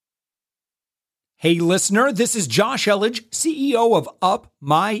Hey, listener, this is Josh Elledge, CEO of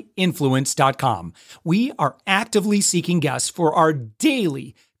UpMyInfluence.com. We are actively seeking guests for our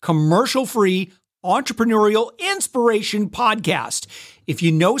daily commercial-free entrepreneurial inspiration podcast. If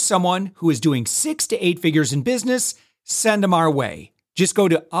you know someone who is doing 6 to 8 figures in business, send them our way. Just go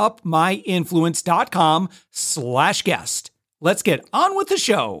to UpMyInfluence.com/guest. Let's get on with the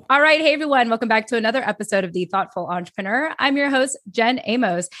show. All right. Hey, everyone. Welcome back to another episode of The Thoughtful Entrepreneur. I'm your host, Jen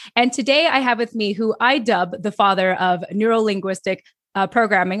Amos. And today I have with me who I dub the father of neurolinguistic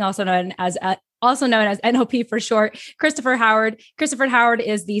programming, also known as NLP for short, Christopher Howard. Christopher Howard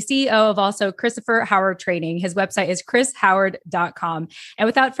is the CEO of also Christopher Howard Training. His website is chrishoward.com. And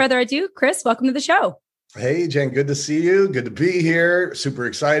without further ado, Chris, welcome to the show. Hey, Jen, good to see you. Good to be here. Super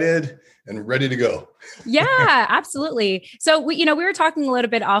excited and ready to go. Yeah, absolutely. So we were talking a little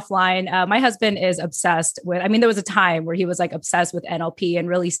bit offline. My husband is obsessed with, there was a time where he was like obsessed with NLP and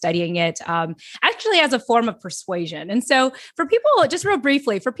really studying it, actually as a form of persuasion. And so for people, just real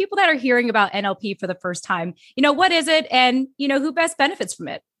briefly, for people that are hearing about NLP for the first time, what is it and, who best benefits from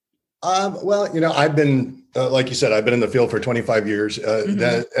it? I've been, like you said, I've been in the field for 25 years.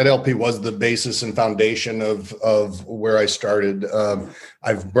 That NLP was the basis and foundation of where I started.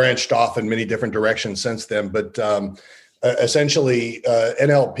 I've branched off in many different directions since then, but essentially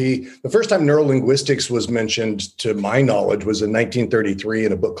NLP, the first time neurolinguistics was mentioned to my knowledge was in 1933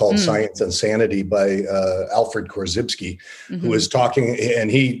 in a book called Science and Sanity by Alfred Korzybski, who was talking,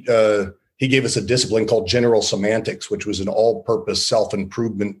 and he gave us a discipline called general semantics, which was an all-purpose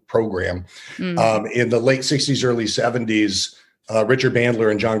self-improvement program. In the late 60s, early 70s, Richard Bandler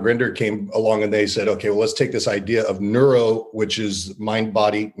and John Grinder came along and they said, okay, well, let's take this idea of neuro, which is mind,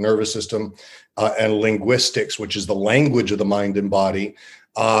 body, nervous system, and linguistics, which is the language of the mind and body.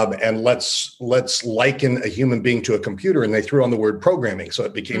 And let's liken a human being to a computer. And they threw on the word programming. So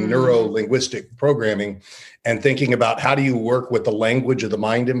it became neuro-linguistic programming, and thinking about how do you work with the language of the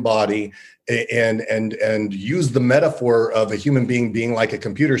mind and body and use the metaphor of a human being like a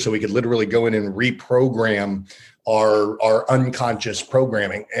computer, so we could literally go in and reprogram our unconscious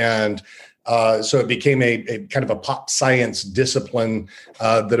programming. And so it became a kind of a pop science discipline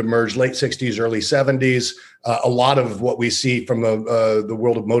that emerged late 60s, early 70s. A lot of what we see from the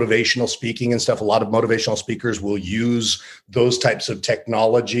world of motivational speaking and stuff, a lot of motivational speakers will use those types of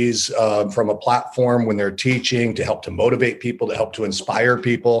technologies from a platform when they're teaching to help to motivate people, to help to inspire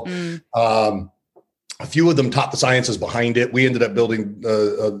people. A few of them taught the sciences behind it. We ended up building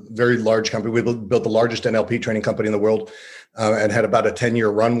a very large company. We built the largest NLP training company in the world and had about a 10-year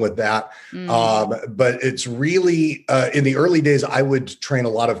run with that. But it's really, in the early days, I would train a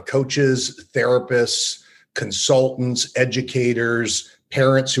lot of coaches, therapists, consultants, educators,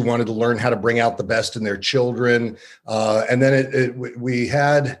 parents who wanted to learn how to bring out the best in their children. And then we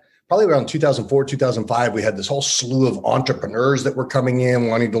had probably around 2004, 2005, we had this whole slew of entrepreneurs that were coming in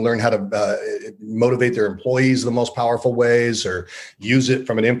wanting to learn how to motivate their employees the most powerful ways, or use it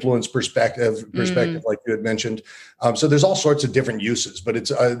from an influence perspective, like you had mentioned. So there's all sorts of different uses, but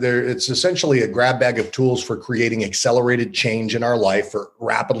it's essentially a grab bag of tools for creating accelerated change in our life, for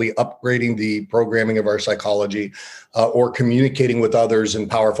rapidly upgrading the programming of our psychology, or communicating with others in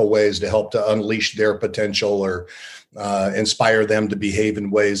powerful ways to help to unleash their potential or inspire them to behave in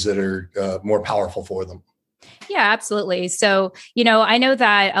ways that are more powerful for them. Yeah, absolutely. So, I know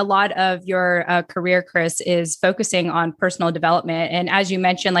that a lot of your career, Chris, is focusing on personal development. And as you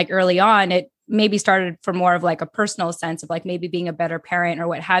mentioned, like early on, it maybe started from more of like a personal sense of like maybe being a better parent or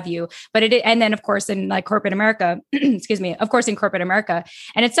what have you. But and then of course in like corporate America, in corporate America.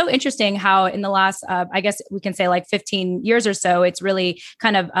 And it's so interesting how in the last, I guess we can say like 15 years or so, it's really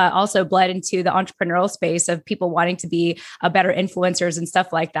kind of also bled into the entrepreneurial space of people wanting to be better influencers and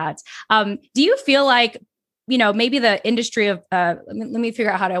stuff like that. Do you feel like, maybe the industry of, let me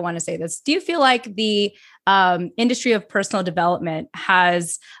figure out how do I want to say this. Do you feel like the industry of personal development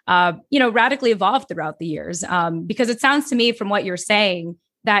has, radically evolved throughout the years? Because it sounds to me from what you're saying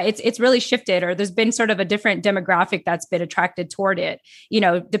that it's really shifted, or there's been sort of a different demographic that's been attracted toward it,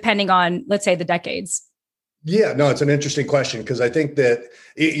 depending on, let's say, the decades. Yeah, no, it's an interesting question, because I think that,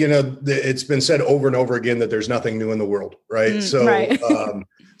 it's been said over and over again that there's nothing new in the world, right? Right.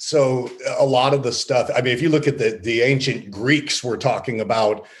 So a lot of the stuff, if you look at the ancient Greeks, were talking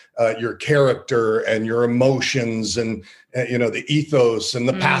about your character and your emotions and, the ethos and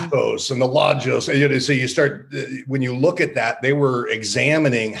the pathos and the logos. So you start, when you look at that, they were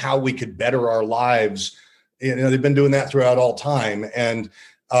examining how we could better our lives. They've been doing that throughout all time. And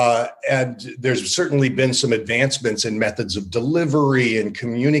And there's certainly been some advancements in methods of delivery and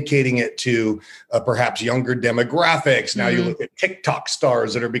communicating it to perhaps younger demographics. Now you look at TikTok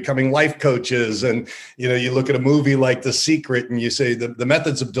stars that are becoming life coaches, and you look at a movie like The Secret, and you say the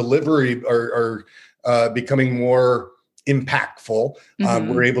methods of delivery are becoming more impactful.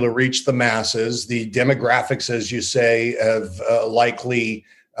 We're able to reach the masses. The demographics, as you say, have likely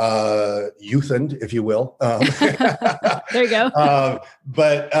youthened, if you will. There you go.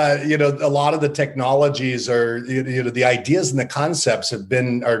 But a lot of the technologies are, the ideas and the concepts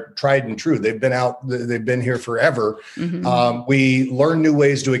are tried and true. They've been here forever. We learn new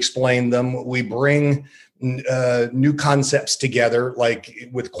ways to explain them. We bring new concepts together, like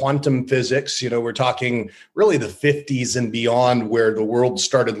with quantum physics. We're talking really the 50s and beyond, where the world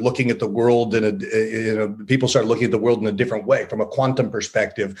started looking at the world people started looking at the world in a different way from a quantum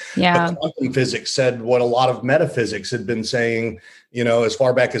perspective. But quantum physics said what a lot of metaphysics had been saying, as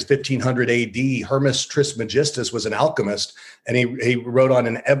far back as 1500 AD. Hermes Trismegistus was an alchemist, and he wrote on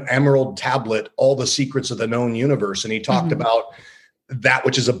an emerald tablet all the secrets of the known universe. And he talked about that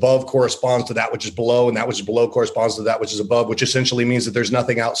which is above corresponds to that which is below, and that which is below corresponds to that which is above, which essentially means that there's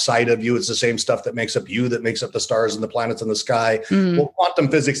nothing outside of you. It's the same stuff that makes up you, that makes up the stars and the planets in the sky. Well, quantum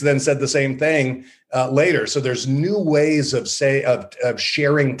physics then said the same thing later. So there's new ways of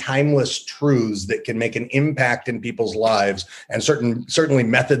sharing timeless truths that can make an impact in people's lives, and certainly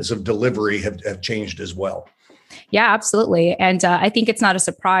methods of delivery have changed as well. Yeah, absolutely. And I think it's not a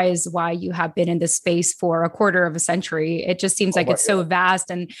surprise why you have been in this space for a quarter of a century. It just seems like it's so vast.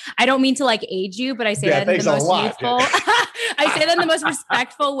 And I don't mean to age you, but I say that in the most youthful, I say that in the most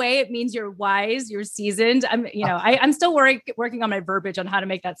respectful way. It means you're wise, you're seasoned. I'm still working on my verbiage on how to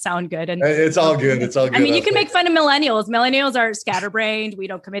make that sound good. And it's all good. It's all good. I mean, you can make fun of millennials. Millennials are scatterbrained. We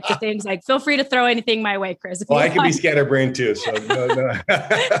don't commit to things. Feel free to throw anything my way, Chris. Well, I can be scatterbrained too. So no.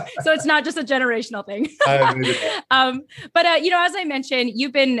 So it's not just a generational thing. But as I mentioned,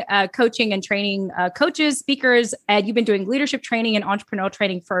 you've been coaching and training coaches, speakers, and you've been doing leadership training and entrepreneurial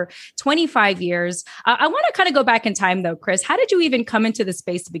training for 25 years. I want to kind of go back in time, though, Chris. How did you even come into the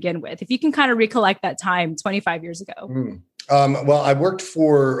space to begin with? If you can kind of recollect that time 25 years ago. Well, I worked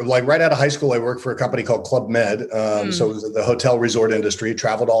for, right out of high school, I worked for a company called Club Med. So it was the hotel resort industry,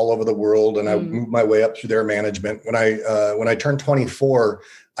 traveled all over the world, and I moved my way up through their management. When I turned 24,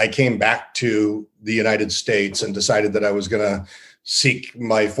 I came back to the United States and decided that I was going to seek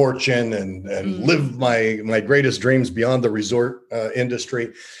my fortune and live my greatest dreams beyond the resort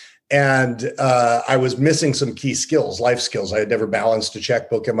industry. And I was missing some key skills, life skills. I had never balanced a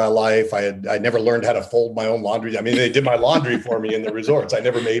checkbook in my life. I never learned how to fold my own laundry. I mean, they did my laundry for me in the resorts. I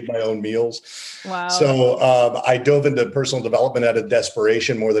never made my own meals. Wow. So I dove into personal development out of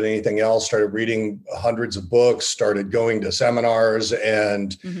desperation more than anything else. Started reading hundreds of books, started going to seminars,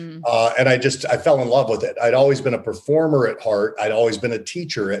 and I fell in love with it. I'd always been a performer at heart. I'd always been a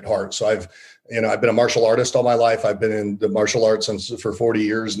teacher at heart. So I've been a martial artist all my life. I've been in the martial arts for 40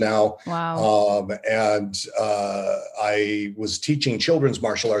 years now. Wow. I was teaching children's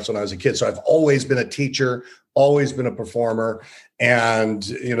martial arts when I was a kid. So I've always been a teacher, always been a performer. And,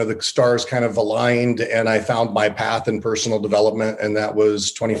 the stars kind of aligned, and I found my path in personal development. And that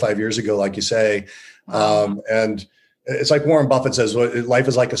was 25 years ago, like you say. Wow. And it's like Warren Buffett says, life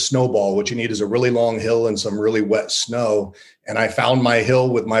is like a snowball. What you need is a really long hill and some really wet snow. And I found my hill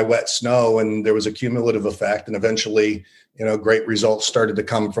with my wet snow, and there was a cumulative effect. And eventually, great results started to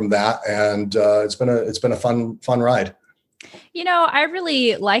come from that. And it's been a fun ride. I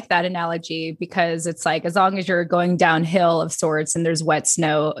really like that analogy, because it's like, as long as you're going downhill of sorts and there's wet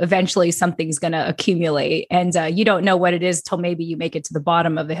snow, eventually something's going to accumulate, and you don't know what it is till maybe you make it to the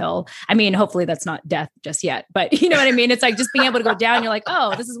bottom of the hill. I mean, hopefully that's not death just yet, but you know what I mean? It's like just being able to go down. You're like,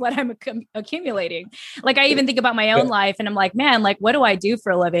 oh, this is what I'm accumulating. Like, I even think about my own life, and I'm like, man, what do I do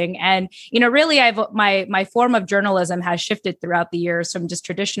for a living? And, really, my form of journalism has shifted throughout the years from just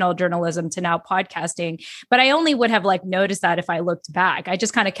traditional journalism to now podcasting. But I only would have noticed that if I looked back. I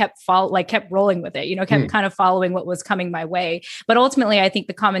just kind of kept rolling with it, kept kind of following what was coming my way. But ultimately, I think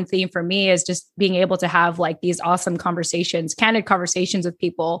the common theme for me is just being able to have these awesome conversations, candid conversations with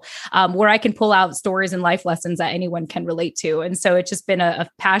people, where I can pull out stories and life lessons that anyone can relate to. And so it's just been a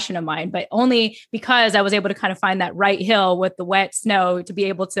passion of mine, but only because I was able to kind of find that right hill with the wet snow to be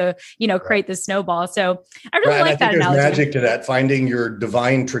able to, create this snowball. So I really like that analogy. There's magic to that, finding your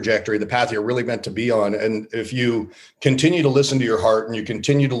divine trajectory, the path you're really meant to be on. And if you continue to listen to your heart, and you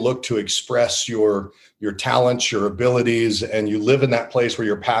continue to look to express your talents, your abilities, and you live in that place where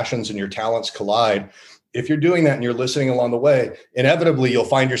your passions and your talents collide, if you're doing that and you're listening along the way, inevitably you'll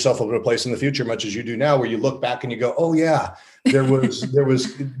find yourself at a place in the future, much as you do now, where you look back and you go, oh yeah, there was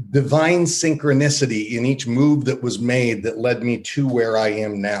divine synchronicity in each move that was made that led me to where I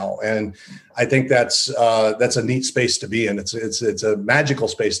am now. And I think that's a neat space to be in. It's a magical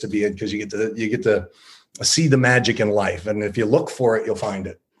space to be in, because you get to see the magic in life. And if you look for it, you'll find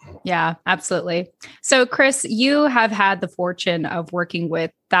it. Yeah, absolutely. So, Chris, you have had the fortune of working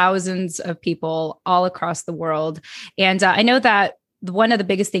with thousands of people all across the world. And I know that one of the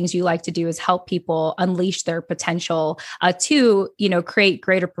biggest things you like to do is help people unleash their potential to, create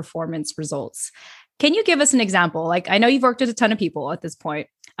greater performance results. Can you give us an example? Like, I know you've worked with a ton of people at this point.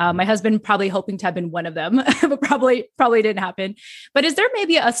 My husband probably hoping to have been one of them, but probably didn't happen. But is there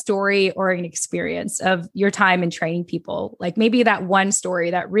maybe a story or an experience of your time in training people? Like maybe that one story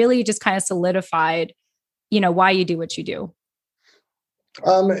that really just kind of solidified, why you do what you do?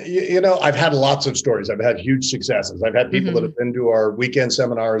 I've had lots of stories. I've had huge successes. I've had people that have been to our weekend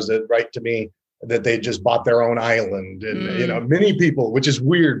seminars that write to me that they just bought their own island. And, many people, which is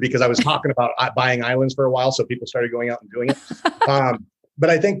weird because I was talking about buying islands for a while. So people started going out and doing it. But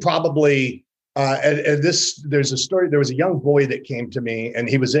I think probably there's a story. There was a young boy that came to me, and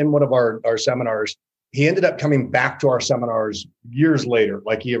he was in one of our seminars. He ended up coming back to our seminars years later.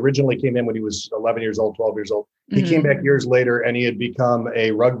 Like, he originally came in when he was 11 years old, 12 years old. He came back years later, and he had become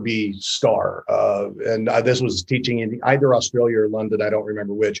a rugby star. And this was teaching in either Australia or London. I don't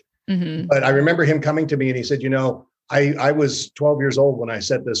remember which. But I remember him coming to me, and he said, I was 12 years old when I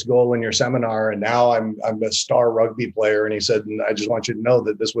set this goal in your seminar, and now I'm a star rugby player. And he said, and I just want you to know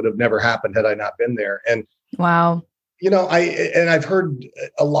that this would have never happened had I not been there. And wow. I've heard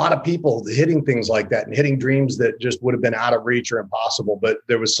a lot of people hitting things like that and hitting dreams that just would have been out of reach or impossible. But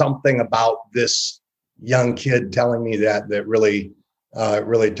there was something about this young kid telling me that really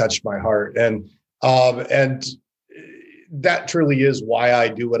touched my heart. And that truly is why I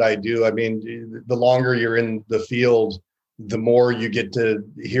do what I do. I mean, the longer you're in the field, the more you get to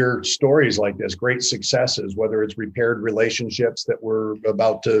hear stories like this, great successes, whether it's repaired relationships that were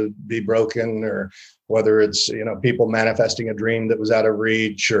about to be broken, or whether it's, people manifesting a dream that was out of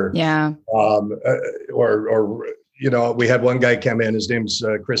reach, or, we had one guy come in, his name's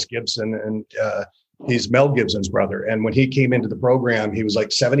Chris Gibson, and he's Mel Gibson's brother. And when he came into the program, he was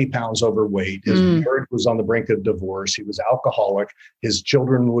like 70 pounds overweight. His marriage was on the brink of divorce. He was alcoholic. His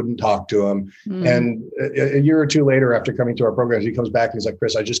children wouldn't talk to him. And a year or two later, after coming to our program, he comes back and he's like,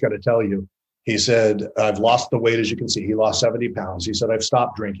 Chris, I just got to tell you. He said, I've lost the weight, as you can see. He lost 70 pounds. He said, I've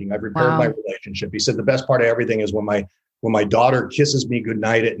stopped drinking. I've repaired my relationship. He said, the best part of everything is when my daughter kisses me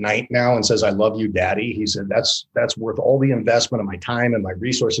goodnight at night now and says, I love you, Daddy. He said, that's worth all the investment of my time and my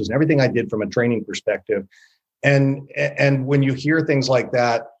resources and everything I did from a training perspective. And when you hear things like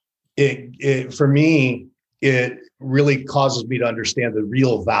that, it for me, it really causes me to understand the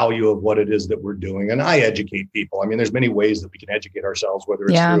real value of what it is that we're doing. And I educate people. I mean, there's many ways that we can educate ourselves, whether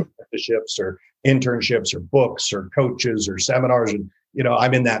it's through apprenticeships or internships or books or coaches or seminars. And,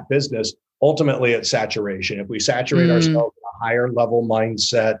 I'm in that business. Ultimately, it's saturation. If we saturate ourselves in a higher level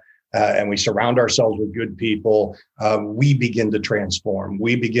mindset and we surround ourselves with good people, we begin to transform.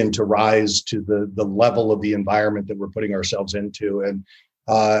 We begin to rise to the level of the environment that we're putting ourselves into. And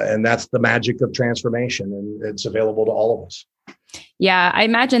that's the magic of transformation. And it's available to all of us. Yeah, I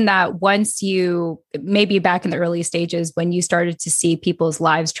imagine that once you, maybe back in the early stages, when you started to see people's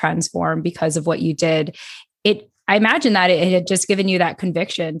lives transform because of what you did, I imagine that it had just given you that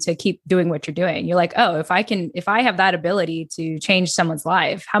conviction to keep doing what you're doing. You're like, oh, if I have that ability to change someone's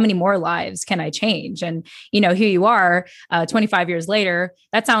life, how many more lives can I change? And, here you are 25 years later.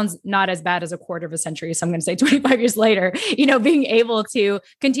 That sounds not as bad as a quarter of a century. So I'm going to say 25 years later, being able to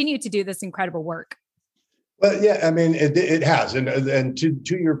continue to do this incredible work. Well, yeah, I mean, it has. And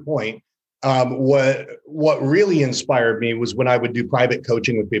to your point, what really inspired me was when I would do private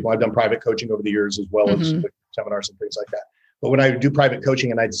coaching with people. I've done private coaching over the years as well as seminars and things like that. But when I would do private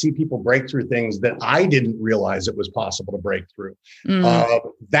coaching and I'd see people break through things that I didn't realize it was possible to break through,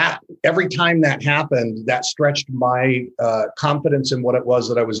 that every time that happened, that stretched my confidence in what it was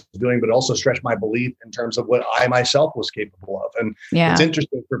that I was doing, but also stretched my belief in terms of what I myself was capable of. And it's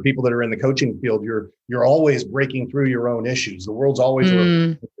interesting for people that are in the coaching field, you're always breaking through your own issues. The world's always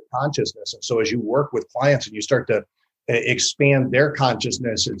consciousness. And so as you work with clients and you start to expand their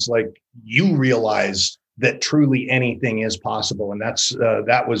consciousness, it's like you realize that truly anything is possible. And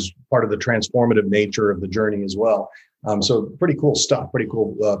that was part of the transformative nature of the journey as well. So pretty cool stuff, pretty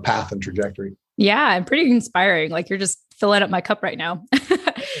cool path and trajectory. Yeah, and pretty inspiring. Like, you're just filling up my cup right now.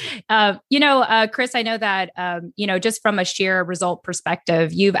 Chris, I know that, just from a sheer result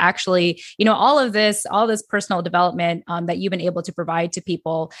perspective, you've actually, all this personal development that you've been able to provide to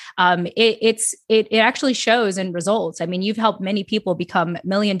people, it actually shows in results. I mean, you've helped many people become $1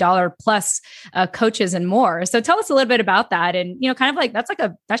 million plus coaches and more. So tell us a little bit about that. And, kind of like,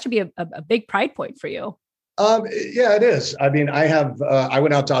 that should be a big pride point for you. Yeah, it is. I mean, I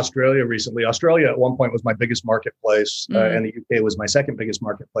went out to Australia recently. Australia at one point was my biggest marketplace, and the UK was my second biggest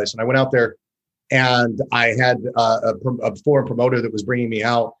marketplace. And I went out there, and I had a foreign promoter that was bringing me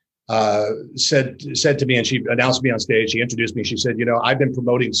out, said to me, and she announced me on stage. She introduced me. She said, I've been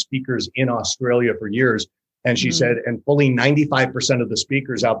promoting speakers in Australia for years. And she said, and fully 95% of the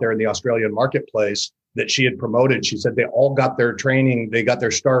speakers out there in the Australian marketplace that she had promoted, she said they all got their training. They got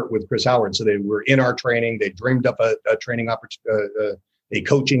their start with Chris Howard. So they were in our training. They dreamed up a training opportunity, a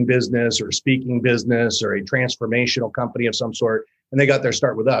coaching business or speaking business or a transformational company of some sort. And they got their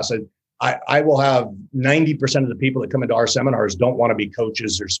start with us. I will have 90% of the people that come into our seminars don't want to be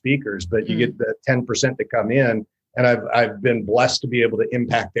coaches or speakers, but you get the 10% that come in. And I've been blessed to be able to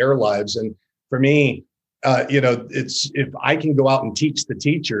impact their lives. And for me, it's, if I can go out and teach the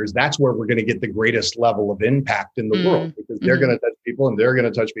teachers, that's where we're going to get the greatest level of impact in the world, because they're going to touch people and they're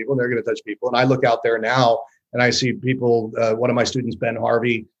going to touch people and they're going to touch people. And I look out there now and I see people, one of my students, Ben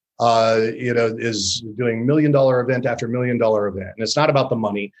Harvey, is doing $1 million event after $1 million event. And it's not about the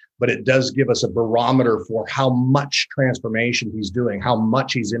money, but it does give us a barometer for how much transformation he's doing, how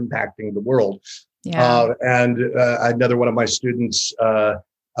much he's impacting the world. Yeah. And another one of my students,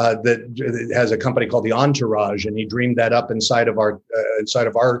 that has a company called The Entourage, and he dreamed that up inside of our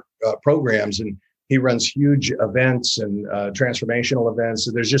programs, and he runs huge events and transformational events.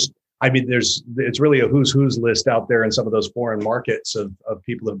 So it's really a who's list out there in some of those foreign markets of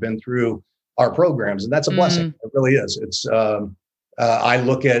people that have been through our programs, and that's a blessing. It really is. It's I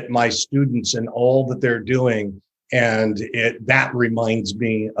look at my students and all that they're doing, and that reminds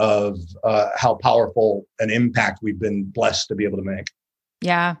me of how powerful an impact we've been blessed to be able to make.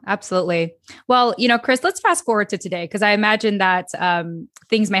 Yeah, absolutely. Well, Chris, let's fast forward to today, because I imagine that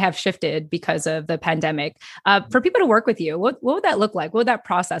things may have shifted because of the pandemic. For people to work with you, what would that look like? What would that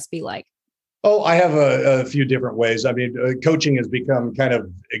process be like? Oh, I have a few different ways. I mean, coaching has become kind of,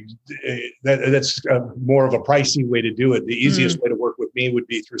 that's more of a pricey way to do it. The easiest way to work with me would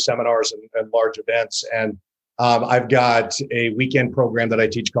be through seminars and large events. And I've got a weekend program that I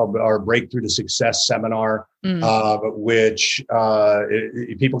teach called our Breakthrough to Success Seminar, which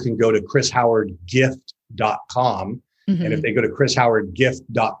people can go to chrishowardgift.com. And if they go to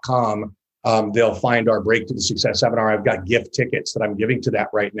chrishowardgift.com, they'll find our Breakthrough to Success Seminar. I've got gift tickets that I'm giving to that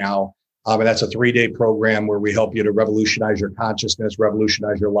right now. And that's a 3-day program where we help you to revolutionize your consciousness,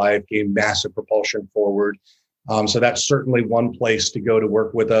 revolutionize your life, gain massive propulsion forward. So that's certainly one place to go to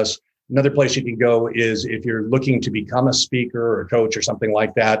work with us. Another place you can go is if you're looking to become a speaker or a coach or something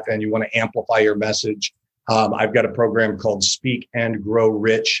like that, and you want to amplify your message. I've got a program called Speak and Grow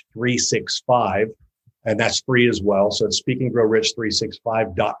Rich 365, and that's free as well. So it's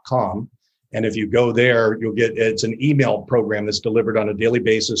speakandgrowrich365.com. And if you go there, it's an email program that's delivered on a daily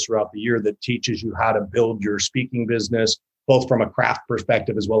basis throughout the year that teaches you how to build your speaking business, both from a craft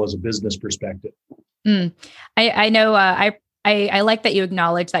perspective as well as a business perspective. I know, I like that you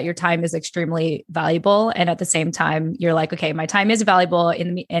acknowledge that your time is extremely valuable. And at the same time, you're like, okay, my time is valuable.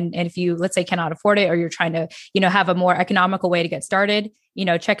 And if you, let's say, cannot afford it, or you're trying to, have a more economical way to get started,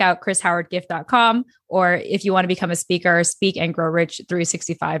 check out chrishowardgift.com. Or if you want to become a speaker,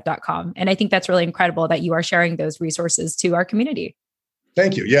 speakandgrowrich365.com. And I think that's really incredible that you are sharing those resources to our community.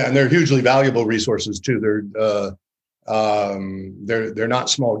 Thank you. Yeah. And they're hugely valuable resources too. They're not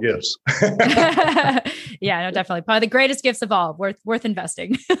small gifts. Yeah, no, definitely. Probably the greatest gifts of all, worth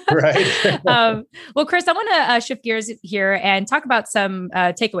investing. Right. Well, Chris, I want to shift gears here and talk about some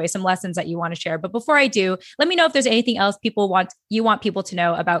takeaways, some lessons that you want to share. But before I do, let me know if there's anything else you want people to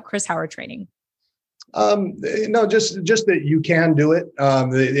know about Chris Howard training. No, just that you can do it.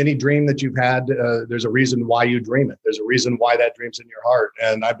 Any dream that you've had, there's a reason why you dream it. There's a reason why that dream's in your heart.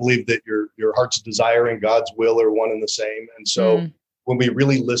 And I believe that your heart's desire and God's will are one and the same. And so when we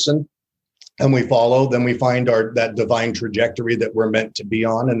really listen and we follow, then we find that divine trajectory that we're meant to be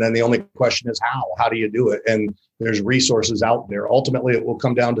on. And then the only question is how do you do it? And there's resources out there. Ultimately, it will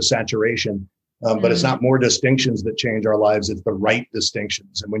come down to saturation. But it's not more distinctions that change our lives. It's the right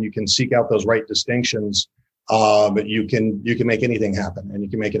distinctions. And when you can seek out those right distinctions, you can make anything happen, and you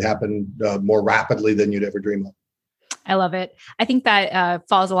can make it happen more rapidly than you'd ever dream of. I love it. I think that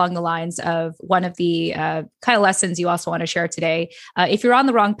falls along the lines of one of the kind of lessons you also want to share today. If you're on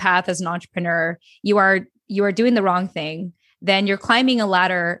the wrong path as an entrepreneur, you are doing the wrong thing. then you're climbing a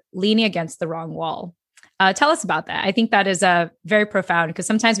ladder leaning against the wrong wall. Tell us about that. I think that is very profound, because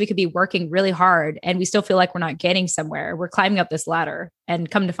sometimes we could be working really hard and we still feel like we're not getting somewhere. We're climbing up this ladder and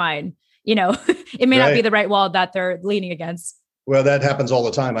come to find, it may not be the right wall that they're leaning against. Well, that happens all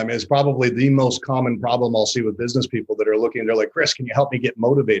the time. I mean, it's probably the most common problem I'll see with business people that are looking, they're like, Chris, can you help me get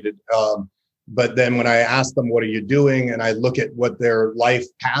motivated? But then when I ask them, what are you doing? And I look at what their life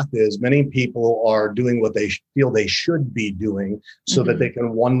path is, many people are doing what they feel they should be doing so that they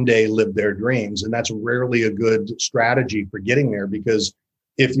can one day live their dreams. And that's rarely a good strategy for getting there, because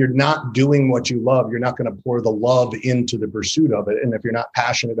if you're not doing what you love, you're not going to pour the love into the pursuit of it. And if you're not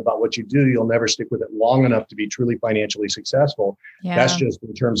passionate about what you do, you'll never stick with it long enough to be truly financially successful. Yeah. That's just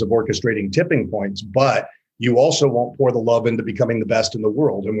in terms of orchestrating tipping points. But you also won't pour the love into becoming the best in the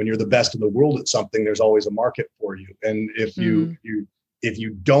world. And when you're the best in the world at something, there's always a market for you. And if you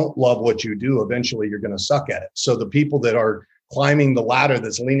don't love what you do, eventually you're going to suck at it. So the people that are climbing the ladder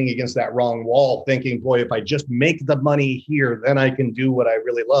that's leaning against that wrong wall, thinking, boy, if I just make the money here, then I can do what I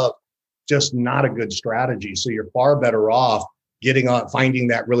really love, just not a good strategy. So you're far better off getting on, finding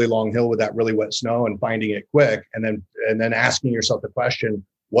that really long hill with that really wet snow and finding it quick. And then asking yourself the question,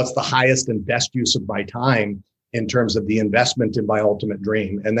 what's the highest and best use of my time in terms of the investment in my ultimate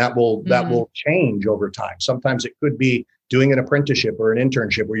dream? And that will change over time. Sometimes it could be doing an apprenticeship or an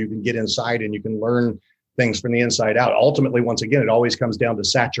internship where you can get inside and you can learn things from the inside out. Ultimately, once again, it always comes down to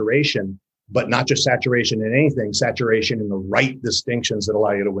saturation, but not just saturation in anything, saturation in the right distinctions that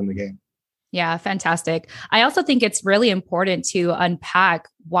allow you to win the game. Yeah, fantastic. I also think it's really important to unpack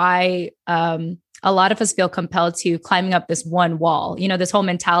why a lot of us feel compelled to climbing up this one wall, this whole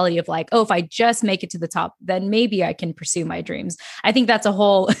mentality of like, oh, if I just make it to the top, then maybe I can pursue my dreams. I think that's a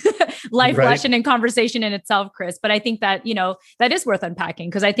whole life lesson and conversation in itself, Chris. But I think that, that is worth unpacking,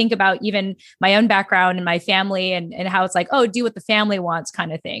 because I think about even my own background and my family and how it's like, oh, do what the family wants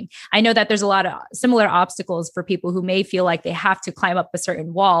kind of thing. I know that there's a lot of similar obstacles for people who may feel like they have to climb up a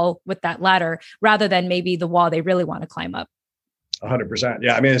certain wall with that ladder rather than maybe the wall they really want to climb up. 100%.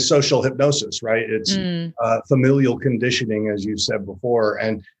 Yeah. I mean, it's social hypnosis, right? It's familial conditioning, as you said before.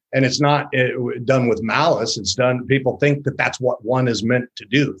 And it's not done with malice. It's done. People think that that's what one is meant to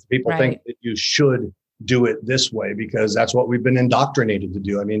do. People think that you should do it this way because that's what we've been indoctrinated to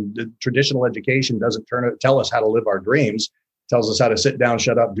do. I mean, the traditional education doesn't tell us how to live our dreams. It tells us how to sit down,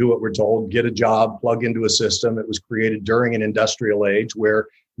 shut up, do what we're told, get a job, plug into a system. It was created during an industrial age where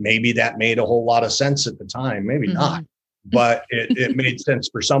maybe that made a whole lot of sense at the time, maybe not. But it made sense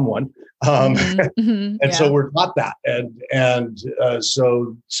for someone. So we're taught that. And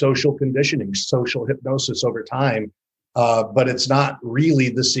so social conditioning, social hypnosis over time. But it's not really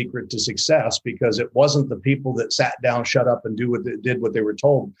the secret to success, because it wasn't the people that sat down, shut up, and did what they were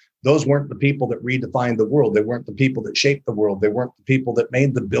told. Those weren't the people that redefined the world. They weren't the people that shaped the world. They weren't the people that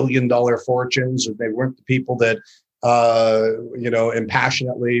made the billion-dollar fortunes, or they weren't the people that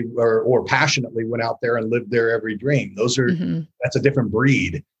impassionately or passionately went out there and lived their every dream. Those are that's a different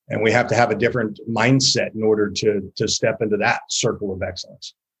breed, and we have to have a different mindset in order to step into that circle of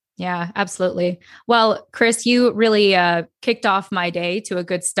excellence. Yeah, absolutely. Well, Chris, you really kicked off my day to a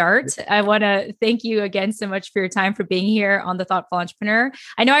good start. I want to thank you again so much for your time, for being here on The Thoughtful Entrepreneur.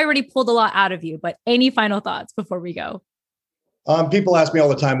 I know I already pulled a lot out of you, but any final thoughts before we go? People ask me all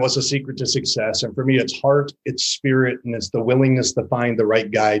the time, what's the secret to success? And for me, it's heart, it's spirit, and it's the willingness to find the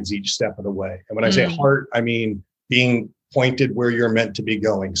right guides each step of the way. And when I say heart, I mean being pointed where you're meant to be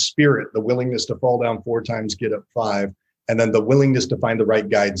going. Spirit, the willingness to fall down 4 times, get up 5. And then the willingness to find the right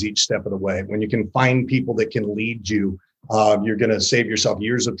guides each step of the way. When you can find people that can lead you, you're going to save yourself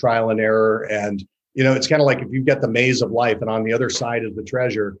years of trial and error. And, it's kind of like if you've got the maze of life and on the other side is the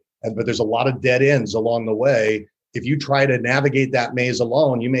treasure, but there's a lot of dead ends along the way. If you try to navigate that maze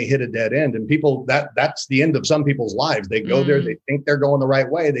alone, you may hit a dead end. And people, that's the end of some people's lives. They go there, they think they're going the right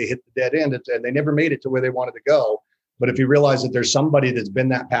way. They hit the dead end and they never made it to where they wanted to go. But if you realize that there's somebody that's been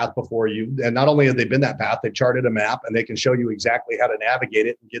that path before you, and not only have they been that path, they've charted a map and they can show you exactly how to navigate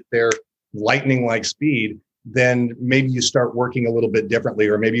it and get there lightning-like speed, then maybe you start working a little bit differently,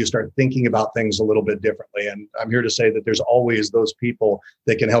 or maybe you start thinking about things a little bit differently. And I'm here to say that there's always those people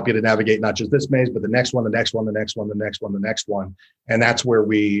that can help you to navigate not just this maze, but the next one, the next one, the next one, the next one, the next one. And that's where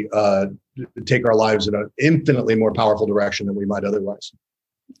we take our lives in an infinitely more powerful direction than we might otherwise.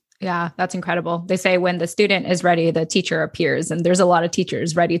 Yeah, that's incredible. They say when the student is ready, the teacher appears, and there's a lot of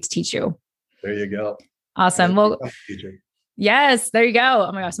teachers ready to teach you. There you go. Awesome. Well, yes, there you go.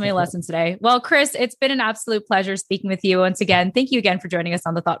 Oh my gosh, so many lessons today. Well, Chris, it's been an absolute pleasure speaking with you once again. Thank you again for joining us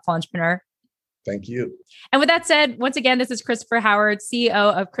on The Thoughtful Entrepreneur. Thank you. And with that said, once again, this is Christopher Howard, CEO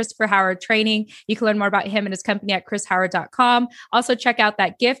of Christopher Howard Training. You can learn more about him and his company at chrishoward.com. Also, check out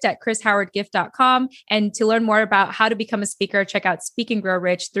that gift at chrishowardgift.com. And to learn more about how to become a speaker, check out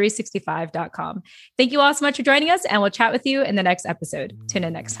speakandgrowrich365.com. Thank you all so much for joining us, and we'll chat with you in the next episode. Tune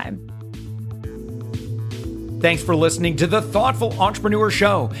in next time. Thanks for listening to The Thoughtful Entrepreneur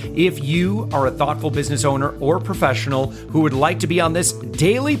Show. If you are a thoughtful business owner or professional who would like to be on this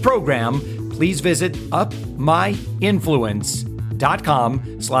daily program, please visit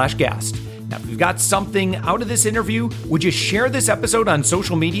upmyinfluence.com/guest. Now, if you've got something out of this interview, would you share this episode on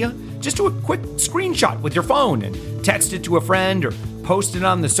social media? Just do a quick screenshot with your phone and text it to a friend or post it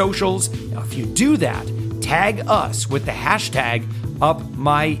on the socials. Now, if you do that, tag us with the hashtag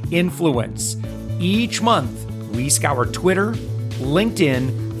UpMyInfluence. Each month, we scour Twitter,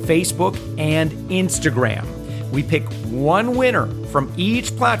 LinkedIn, Facebook, and Instagram. We pick one winner from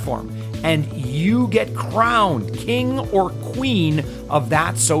each platform, and you get crowned king or queen of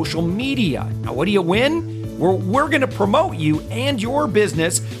that social media. Now, what do you win? We're going to promote you and your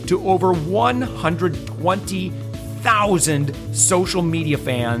business to over 120,000 social media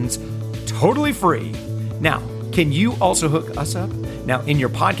fans, totally free. Now, can you also hook us up? Now, in your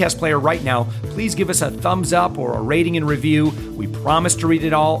podcast player right now, please give us a thumbs up or a rating and review. We promise to read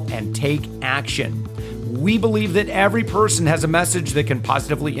it all and take action. We believe that every person has a message that can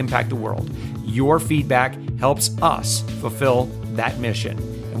positively impact the world. Your feedback helps us fulfill that mission.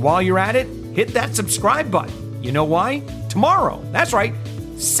 And while you're at it, hit that subscribe button. You know why? Tomorrow, that's right,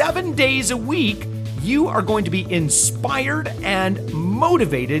 7 days a week, you are going to be inspired and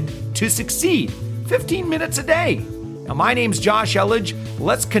motivated to succeed. 15 minutes a day. Now, my name's Josh Elledge.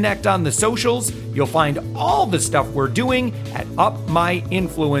 Let's connect on the socials. You'll find all the stuff we're doing at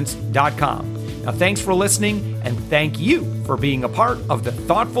upmyinfluence.com. Now, thanks for listening, and thank you for being a part of the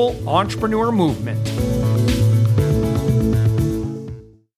Thoughtful Entrepreneur Movement.